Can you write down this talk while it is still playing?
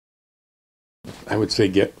I would say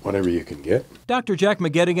get whatever you can get. Dr. Jack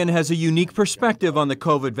McGettigan has a unique perspective on the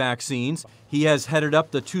COVID vaccines. He has headed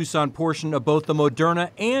up the Tucson portion of both the Moderna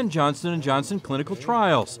and Johnson and Johnson clinical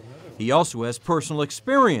trials. He also has personal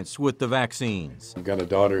experience with the vaccines. I've got a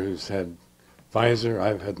daughter who's had Pfizer,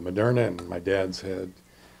 I've had Moderna, and my dad's had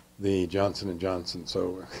the Johnson and Johnson.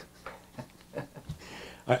 So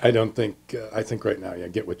I think right now, yeah,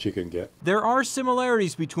 get what you can get. There are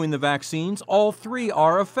similarities between the vaccines. All three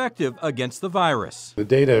are effective against the virus. The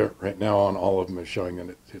data right now on all of them is showing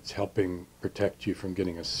that it's helping protect you from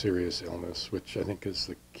getting a serious illness, which I think is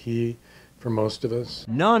the key for most of us.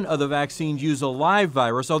 None of the vaccines use a live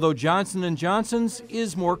virus, although Johnson & Johnson's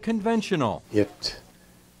is more conventional. It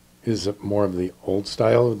is more of the old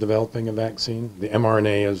style of developing a vaccine. The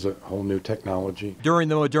mRNA is a whole new technology. During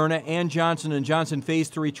the Moderna and Johnson & Johnson phase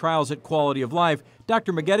 3 trials at Quality of Life,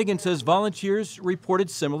 Dr. McGettigan says volunteers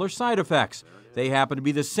reported similar side effects. They happen to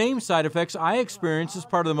be the same side effects I experienced as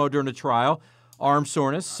part of the Moderna trial: arm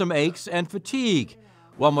soreness, some aches, and fatigue.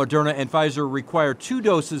 While Moderna and Pfizer require 2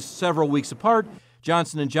 doses several weeks apart,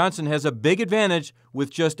 Johnson & Johnson has a big advantage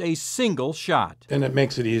with just a single shot. And it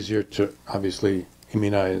makes it easier to obviously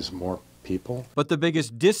immunize more people. But the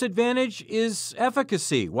biggest disadvantage is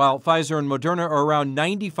efficacy. While Pfizer and Moderna are around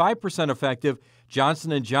 95% effective,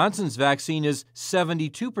 Johnson & Johnson's vaccine is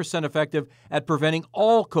 72% effective at preventing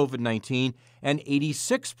all COVID-19 and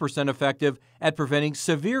 86% effective at preventing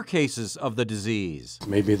severe cases of the disease.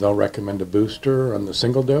 Maybe they'll recommend a booster on the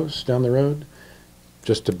single dose down the road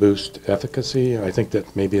just to boost efficacy. I think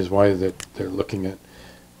that maybe is why they're looking at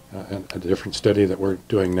a different study that we're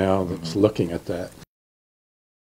doing now that's looking at that.